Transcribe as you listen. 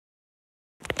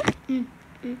Okay,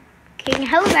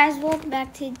 hello guys, welcome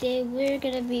back. Today we're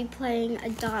gonna be playing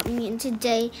Adopt Me, and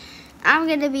today I'm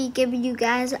gonna be giving you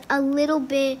guys a little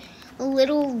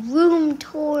room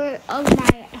tour of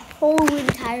my whole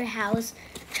entire house,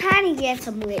 trying to get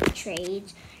some lit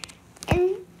trades,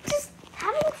 and just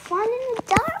having fun in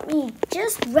Adopt Me,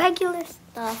 just regular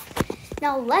stuff.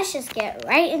 Now let's just get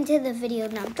right into the video.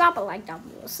 Now drop a like down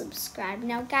below, subscribe.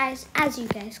 Now guys, as you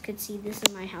guys could see, this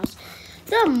is my house,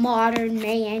 the modern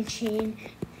mansion.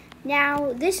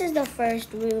 Now, this is the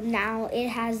first room. Now, it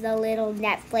has the little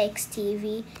Netflix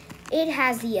TV. It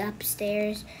has the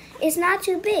upstairs. It's not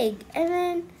too big. And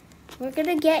then, we're going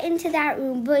to get into that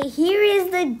room. But here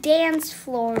is the dance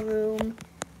floor room.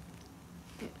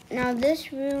 Now,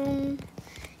 this room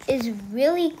is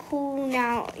really cool.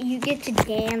 Now, you get to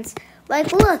dance.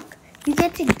 Like, look. You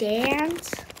get to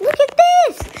dance. Look at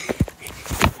this.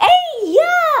 Hey,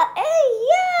 yeah.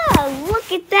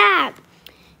 Look at that.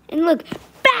 And look.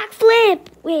 Backflip!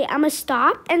 Wait, I'm gonna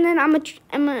stop, and then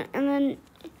and then,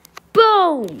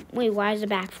 boom! Wait, why is the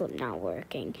backflip not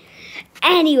working?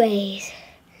 Anyways,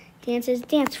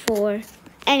 dance 4.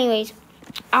 Anyways,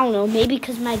 I don't know, maybe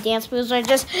because my dance moves are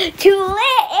just too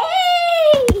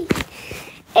lit.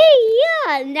 Hey,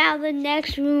 yeah! Now the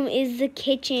next room is the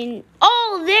kitchen.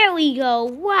 Oh, there we go.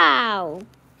 Wow.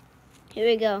 Here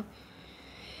we go.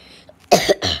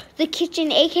 The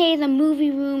kitchen, aka the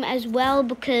movie room as well,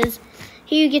 because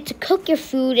here you get to cook your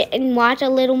food and watch a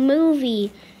little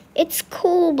movie. It's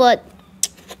cool, but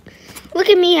look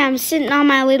at me. I'm sitting on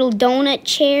my little donut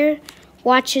chair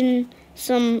watching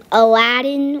some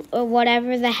Aladdin or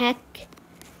whatever the heck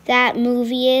that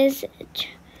movie is.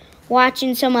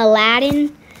 Watching some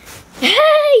Aladdin.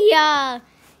 Yeah.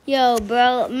 Yo,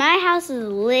 bro, my house is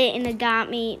lit in Adopt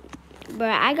Me. Bro,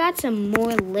 I got some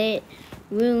more lit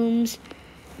rooms.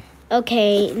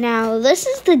 Okay, now this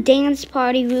is the dance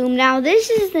party room. Now this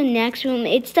is the next room.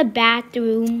 It's the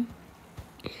bathroom.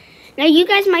 Now you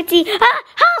guys might see,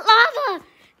 hot lava!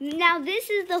 Now this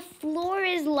is the floor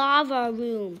is lava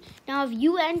room. Now if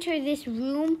you enter this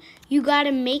room, you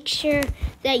gotta make sure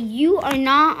that you are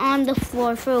not on the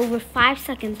floor for over 5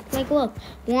 seconds. Like look,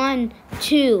 1,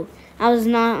 2. I was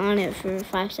not on it for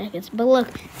 5 seconds. But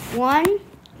look, 1,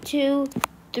 2,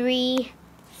 3,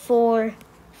 4,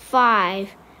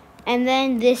 5. And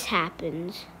then this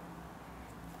happens.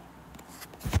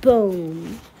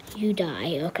 Boom. You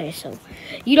die. Okay, so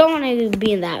you don't want to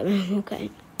be in that room. Okay.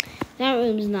 That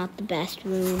room is not the best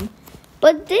room.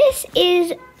 But this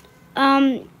is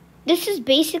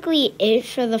basically it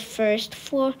for the first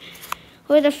floor.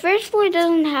 Where the first floor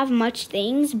doesn't have much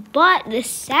things, but the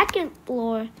second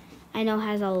floor I know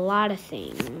has a lot of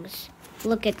things.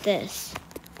 Look at this.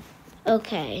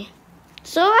 Okay.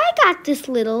 So I got this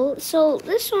little,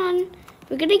 this one,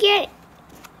 we're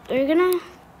gonna,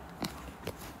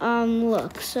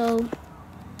 look, so,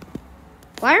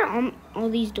 why are all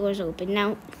these doors open?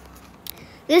 Now,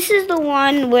 this is the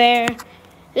one where,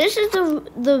 this is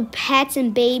the pets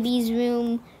and babies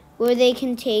room where they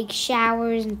can take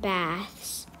showers and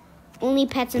baths. Only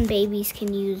pets and babies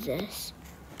can use this.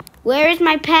 Where is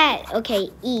my pet?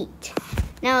 Okay, eat.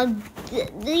 Now,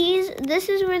 this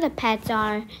is where the pets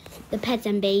are. The pets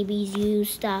and babies use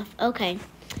stuff. Okay.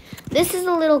 This is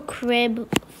a little crib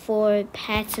for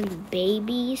pets and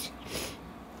babies.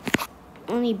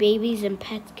 Only babies and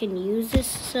pets can use this.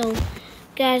 So,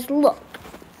 guys, look.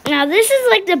 Now, this is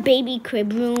like the baby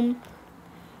crib room.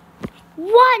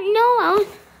 What? No, I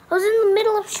was in the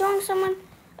middle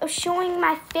of showing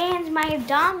my fans my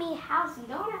Adopt Me house. You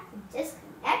don't have to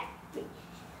disconnect me.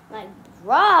 Like,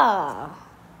 bruh.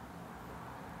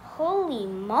 Holy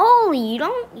moly,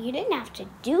 you didn't have to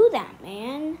do that,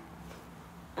 man.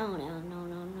 Oh,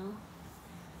 no.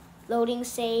 Loading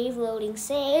save,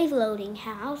 loading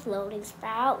house, loading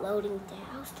sprout, loading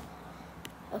house.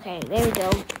 Okay, there we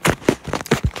go.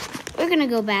 We're gonna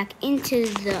go back into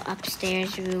the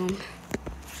upstairs room.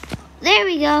 There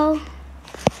we go.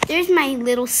 There's my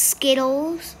little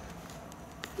Skittles.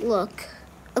 Look.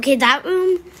 Okay, that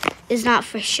room is not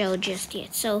for show just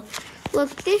yet, so look,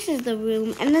 this is the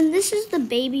room, and then this is the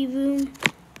baby room,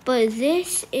 but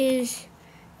this is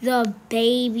the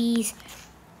baby's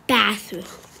bathroom.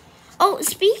 Oh,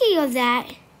 speaking of that,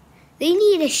 they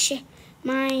need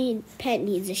my pet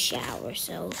needs a shower,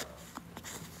 so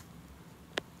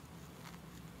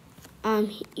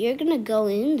you're gonna go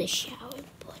in the shower,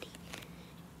 buddy.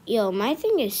 Yo, my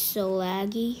thing is so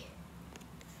laggy.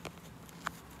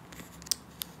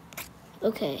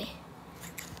 Okay.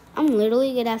 I'm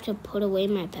literally gonna have to put away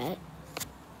my pet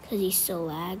because he's so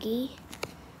laggy.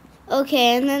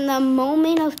 Okay, and then the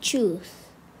moment of truth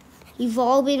you've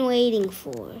all been waiting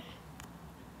for.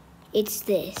 It's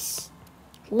this.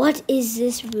 What is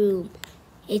this room?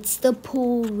 It's the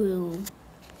pool room.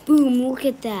 Boom, look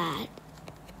at that.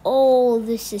 Oh,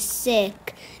 this is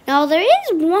sick. Now, there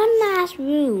is one last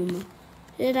room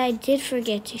that I did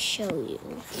forget to show you.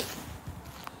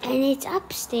 And it's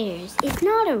upstairs. It's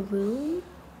not a room.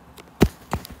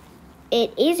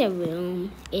 It is a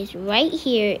room. It's right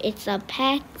here. It's a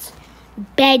pet's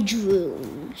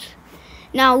bedrooms.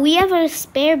 Now, we have a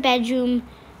spare bedroom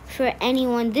for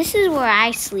anyone. This is where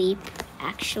I sleep,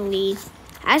 actually.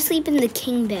 I sleep in the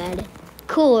king bed.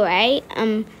 Cool, right?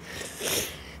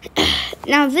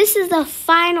 Now, this is the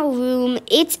final room.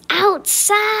 It's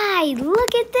outside.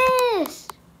 Look at this.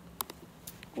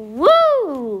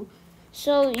 Woo!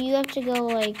 So, you have to go,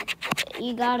 like,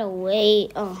 you gotta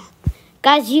wait. Oh.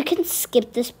 Guys, you can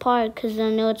skip this part because I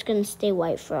know it's going to stay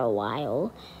white for a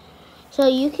while. So,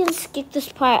 you can skip this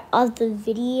part of the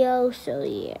video. So,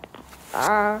 yeah.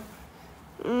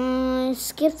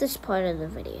 Skip this part of the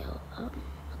video.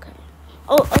 Okay.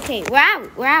 Oh, okay.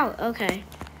 Wow. Okay.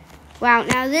 Wow.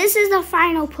 Now, this is the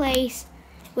final place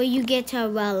where you get to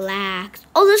relax.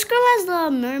 Oh, this girl has the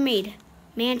mermaid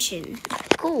mansion.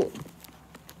 Cool.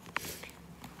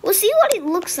 We'll see what it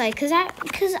looks like, because I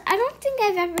don't think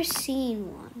I've ever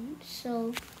seen one.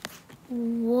 So,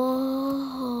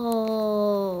 whoa.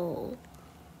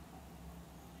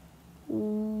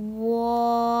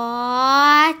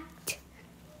 What?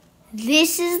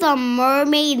 This is the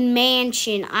mermaid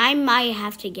mansion. I might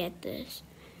have to get this.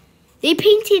 They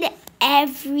painted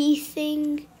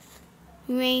everything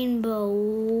rainbow.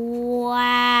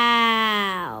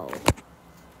 Wow.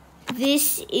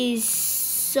 This is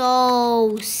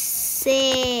so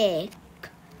sick.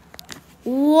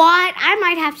 What? I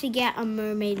might have to get a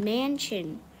mermaid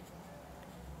mansion.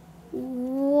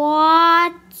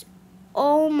 What?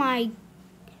 Oh my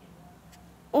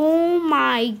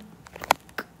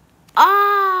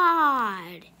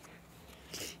God.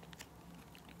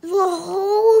 The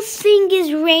whole thing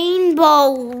is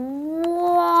rainbow.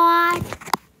 What?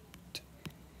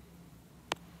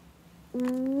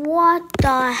 What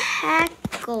the heck?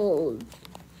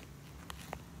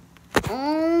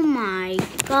 Oh my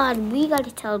God, we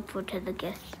gotta teleport to the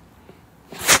gift.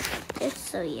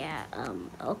 So yeah,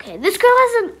 okay. This girl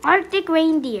has an Arctic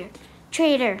reindeer.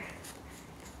 Trader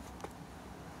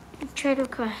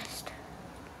quest.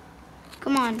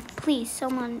 Come on, please,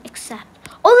 someone accept.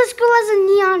 Oh, this girl has a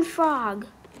neon frog.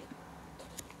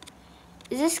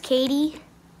 Is this Katie?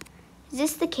 Is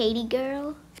this the Katie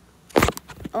girl?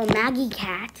 Oh, Maggie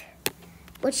Cat.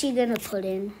 What's she gonna put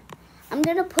in? I'm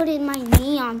gonna put in my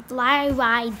neon fly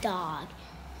ride dog.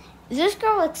 This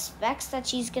girl expects that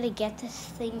she's gonna get this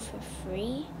thing for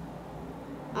free.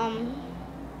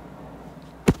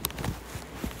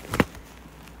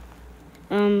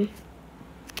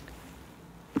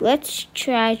 Let's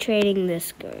try trading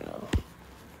this girl.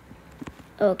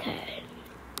 Okay.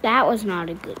 That was not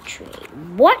a good trade.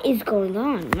 What is going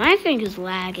on? My thing is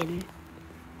lagging.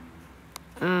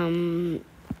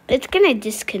 It's gonna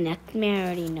disconnect me. I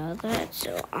already know that.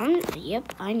 So,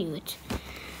 yep, I knew it.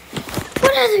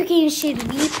 What other games should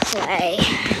we play?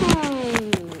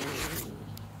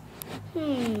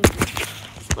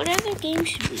 What other games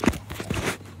should we play?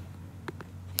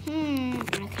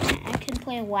 I can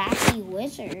play Wacky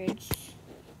Wizards.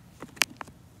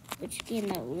 Which game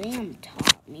that Liam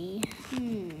taught me.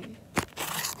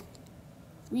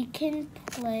 We can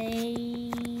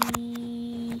play...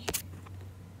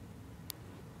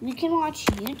 We can watch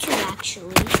YouTube,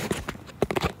 actually.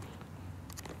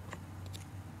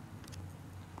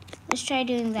 Let's try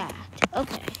doing that.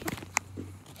 Okay.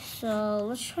 So,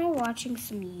 let's try watching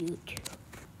some YouTube.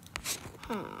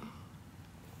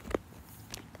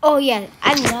 Oh, yeah.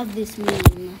 I love this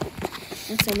meme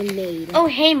that someone made. Oh,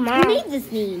 hey, Mom. Who made this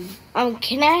meme?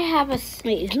 Can I have a...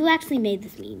 Wait, who actually made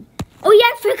this meme? Oh, yeah,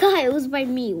 I forgot. It was by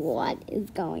me. What is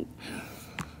going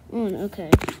on? Okay.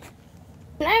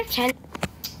 Can I have 10...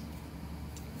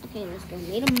 Okay, let's go.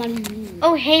 Made a money meme.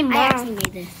 Oh, hey, Mom. I actually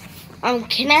made this.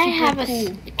 Can I have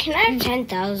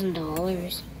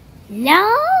 $10,000?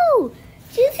 No!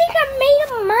 Do you think I'm made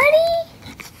of money?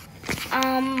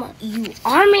 You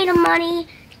are made of money.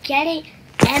 Get it?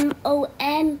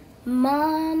 M-O-M,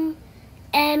 Mom.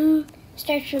 M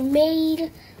starts for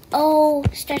made. O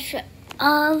starts for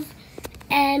of.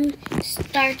 M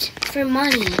starts for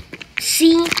money.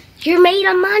 See? You're made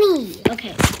of money.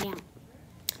 Okay, yeah.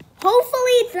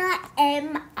 Hopefully the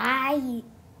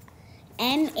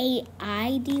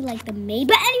M-A-I-D, like the made.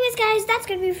 But anyways, guys, that's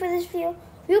going to be it for this video.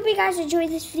 We hope you guys enjoyed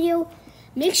this video.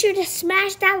 Make sure to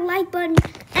smash that like button.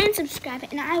 and subscribe.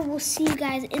 And I will see you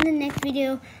guys in the next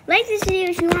video. Like this video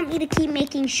if you want me to keep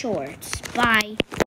making shorts. Bye.